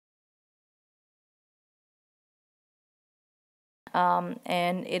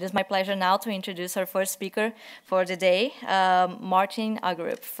And it is my pleasure now to introduce our first speaker for the day, Martin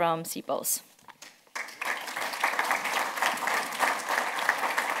Ågerup from CPOS.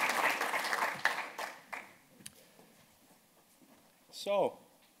 So,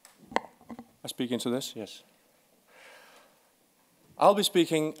 I speak into this, yes. I'll be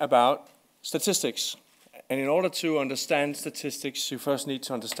speaking about statistics. And in order to understand statistics, you first need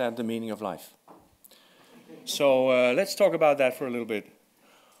to understand the meaning of life. So let's talk about that for a little bit.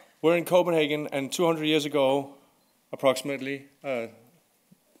 We're in Copenhagen, and 200 years ago, approximately,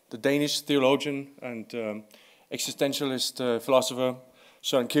 the Danish theologian and existentialist philosopher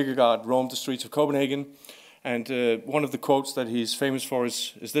Søren Kierkegaard roamed the streets of Copenhagen. And one of the quotes that he's famous for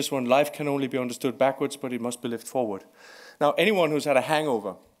is this one: "Life can only be understood backwards, but it must be lived forward." Now, anyone who's had a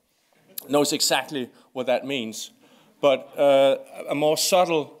hangover knows exactly what that means. But a more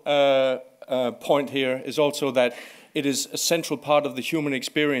subtle point here is also that it is a central part of the human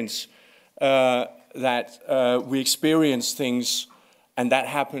experience that we experience things, and that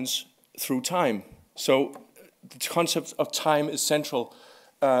happens through time. So the concept of time is central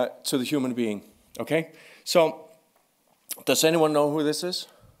to the human being. Okay? So, does anyone know who this is?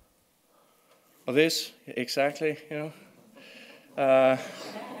 Or this? Exactly, you know?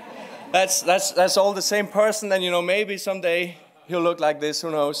 That's all the same person, and you know, maybe someday he'll look like this,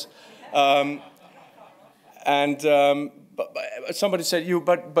 who knows? But somebody said,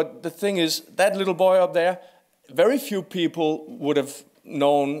 but the thing is, that little boy up there, very few people would have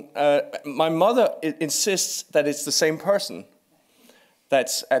known. My mother insists that it's the same person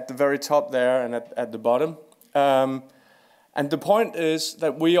that's at the very top there and at the bottom. And the point is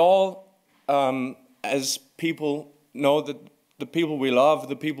that we all, as people, know that the people we love,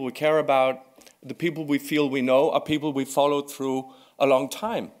 the people we care about, the people we feel we know are people we followed through a long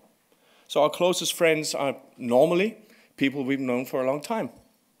time. So our closest friends are normally people we've known for a long time.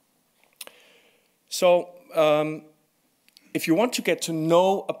 So if you want to get to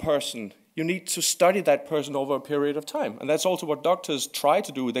know a person, you need to study that person over a period of time. And that's also what doctors try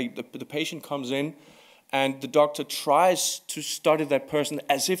to do. The patient comes in, and the doctor tries to study that person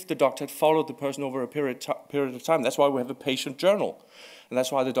as if the doctor had followed the person over a period of time. That's why we have a patient journal. And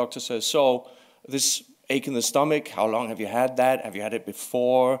that's why the doctor says, so, this ache in the stomach, how long have you had that? Have you had it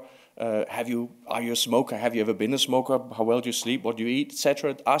before? Are you a smoker? Have you ever been a smoker? How well do you sleep? What do you eat?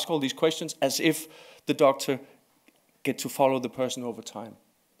 Etc. Ask all these questions as if the doctor get to follow the person over time.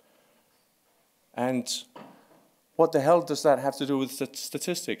 And what the hell does that have to do with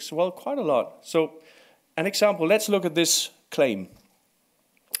statistics? Well, quite a lot. So, an example, let's look at this claim.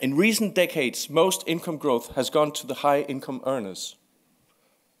 In recent decades, most income growth has gone to the high income earners.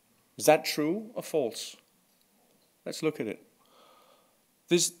 Is that true or false? Let's look at it.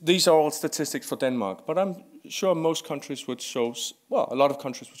 These are all statistics for Denmark, but I'm sure most countries would show, well, a lot of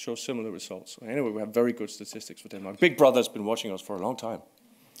countries would show similar results. Anyway, we have very good statistics for Denmark. Big Brother's been watching us for a long time.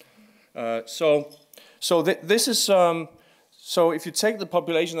 This is, so if you take the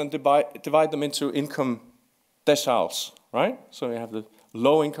population and divide them into income deciles, right? So you have the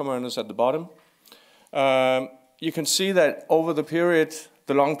low income earners at the bottom. You can see that over the period,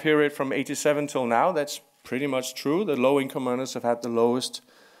 the long period from 87 till now, that's pretty much true. The low income earners have had the lowest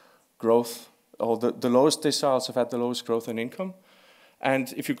growth, or the lowest deciles have had the lowest growth in income.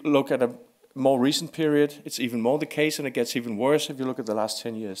 And if you look at a more recent period, it's even more the case, and it gets even worse if you look at the last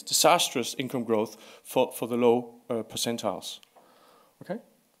 10 years. Disastrous income growth for the low percentiles. Okay?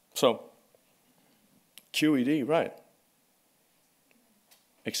 So, QED, right.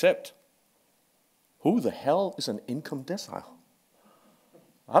 Except, who the hell is an income decile?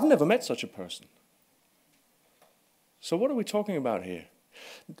 I've never met such a person. So what are we talking about here?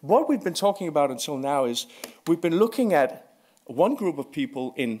 What we've been talking about until now is we've been looking at one group of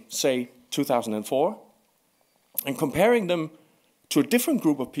people in, say, 2004 and comparing them to a different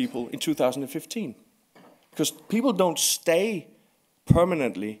group of people in 2015. Because people don't stay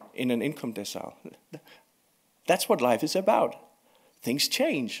permanently in an income decile. That's what life is about. Things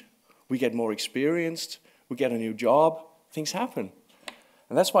change. We get more experienced, we get a new job, things happen.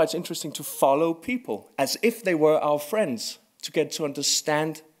 And that's why it's interesting to follow people as if they were our friends, to get to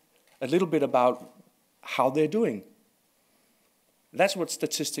understand a little bit about how they're doing. That's what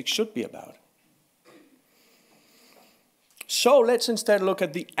statistics should be about. So let's instead look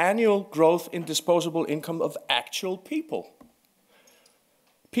at the annual growth in disposable income of actual people.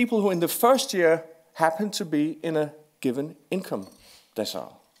 People who in the first year happen to be in a given income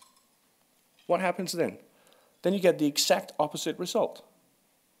decile. What happens then? Then you get the exact opposite result.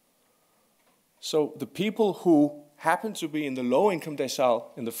 So the people who happen to be in the low income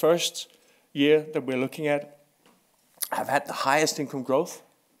decile in the first year that we're looking at have had the highest income growth.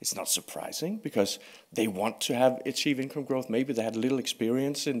 It's not surprising because they want to achieve income growth. Maybe they had little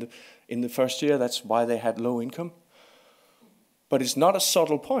experience in the first year. That's why they had low income. But it's not a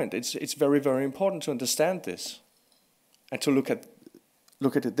subtle point. It's very, very important to understand this and to look at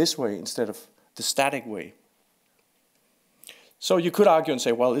it this way instead of the static way. So you could argue and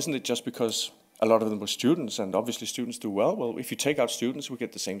say, well, isn't it just because a lot of them were students, and obviously students do well? Well, if you take out students, we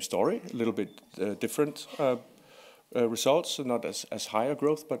get the same story, a little bit different results, not as higher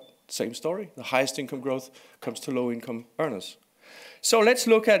growth, but same story. The highest income growth comes to low-income earners. So let's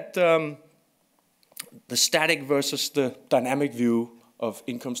look at the static versus the dynamic view of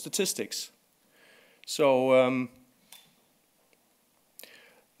income statistics. So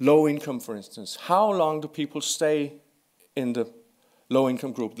low income, for instance. How long do people stay in the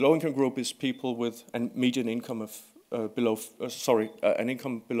low-income group? The low-income group is people with a median income of an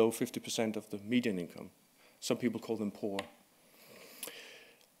income below 50% of the median income. Some people call them poor.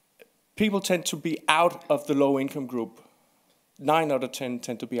 People tend to be out of the low-income group. 9 out of 10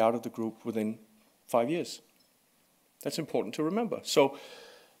 tend to be out of the group within 5 years. That's important to remember. So,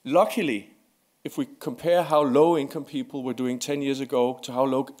 luckily, if we compare how low-income people were doing 10 years ago to how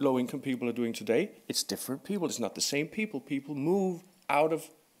low-income people are doing today, it's different people. It's not the same people. People move out of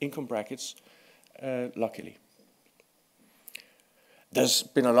income brackets, luckily. There's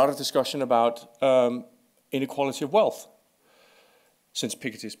been a lot of discussion about inequality of wealth since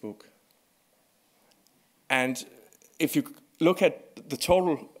Piketty's book. And if you look at the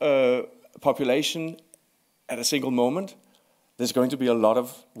total population at a single moment, there's going to be a lot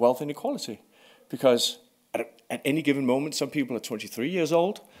of wealth inequality. Because at any given moment, some people are 23 years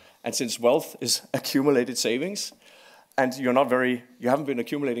old, and since wealth is accumulated savings, and you haven't been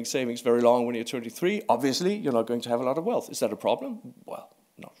accumulating savings very long when you're 23, obviously you're not going to have a lot of wealth. Is that a problem? Well,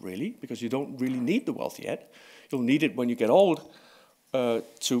 not really, because you don't really need the wealth yet. You'll need it when you get old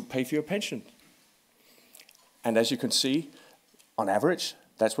to pay for your pension. And as you can see, on average,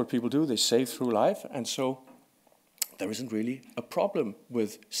 that's what people do. They save through life, and so there isn't really a problem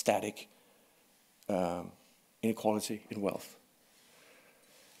with static inequality in wealth.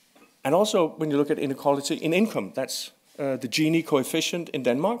 And also, when you look at inequality in income, that's the Gini coefficient in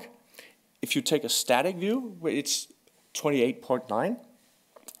Denmark. If you take a static view, it's 28.9,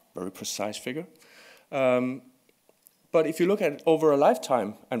 very precise figure. But if you look at it over a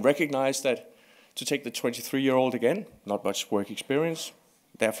lifetime and recognize that to take the 23-year-old again, not much work experience,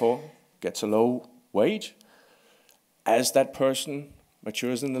 therefore gets a low wage, as that person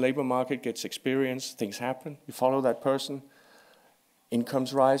matures in the labor market, gets experience, things happen, you follow that person,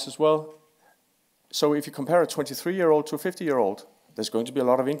 incomes rise as well. So if you compare a 23-year-old to a 50-year-old, there's going to be a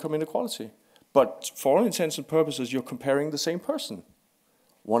lot of income inequality. But for all intents and purposes, you're comparing the same person.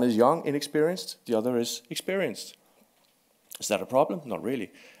 One is young, inexperienced, the other is experienced. Is that a problem? Not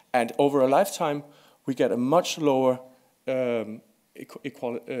really. And over a lifetime, we get a much lower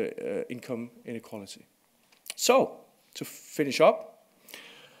income inequality. So, to finish up,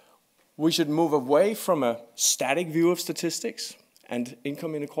 we should move away from a static view of statistics and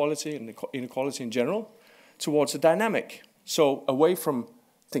income inequality and inequality in general towards a dynamic. So away from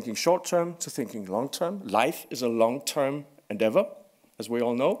thinking short-term to thinking long-term. Life is a long-term endeavor, as we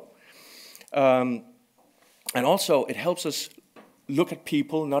all know. And also it helps us look at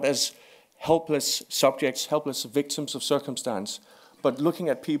people not as helpless subjects, helpless victims of circumstance, but looking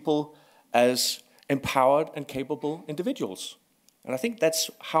at people as empowered and capable individuals. And I think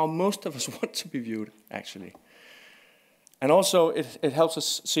that's how most of us want to be viewed, actually. And also, it helps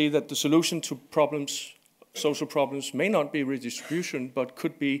us see that the solution to problems, social problems, may not be redistribution, but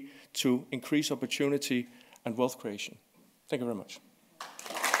could be to increase opportunity and wealth creation. Thank you very much.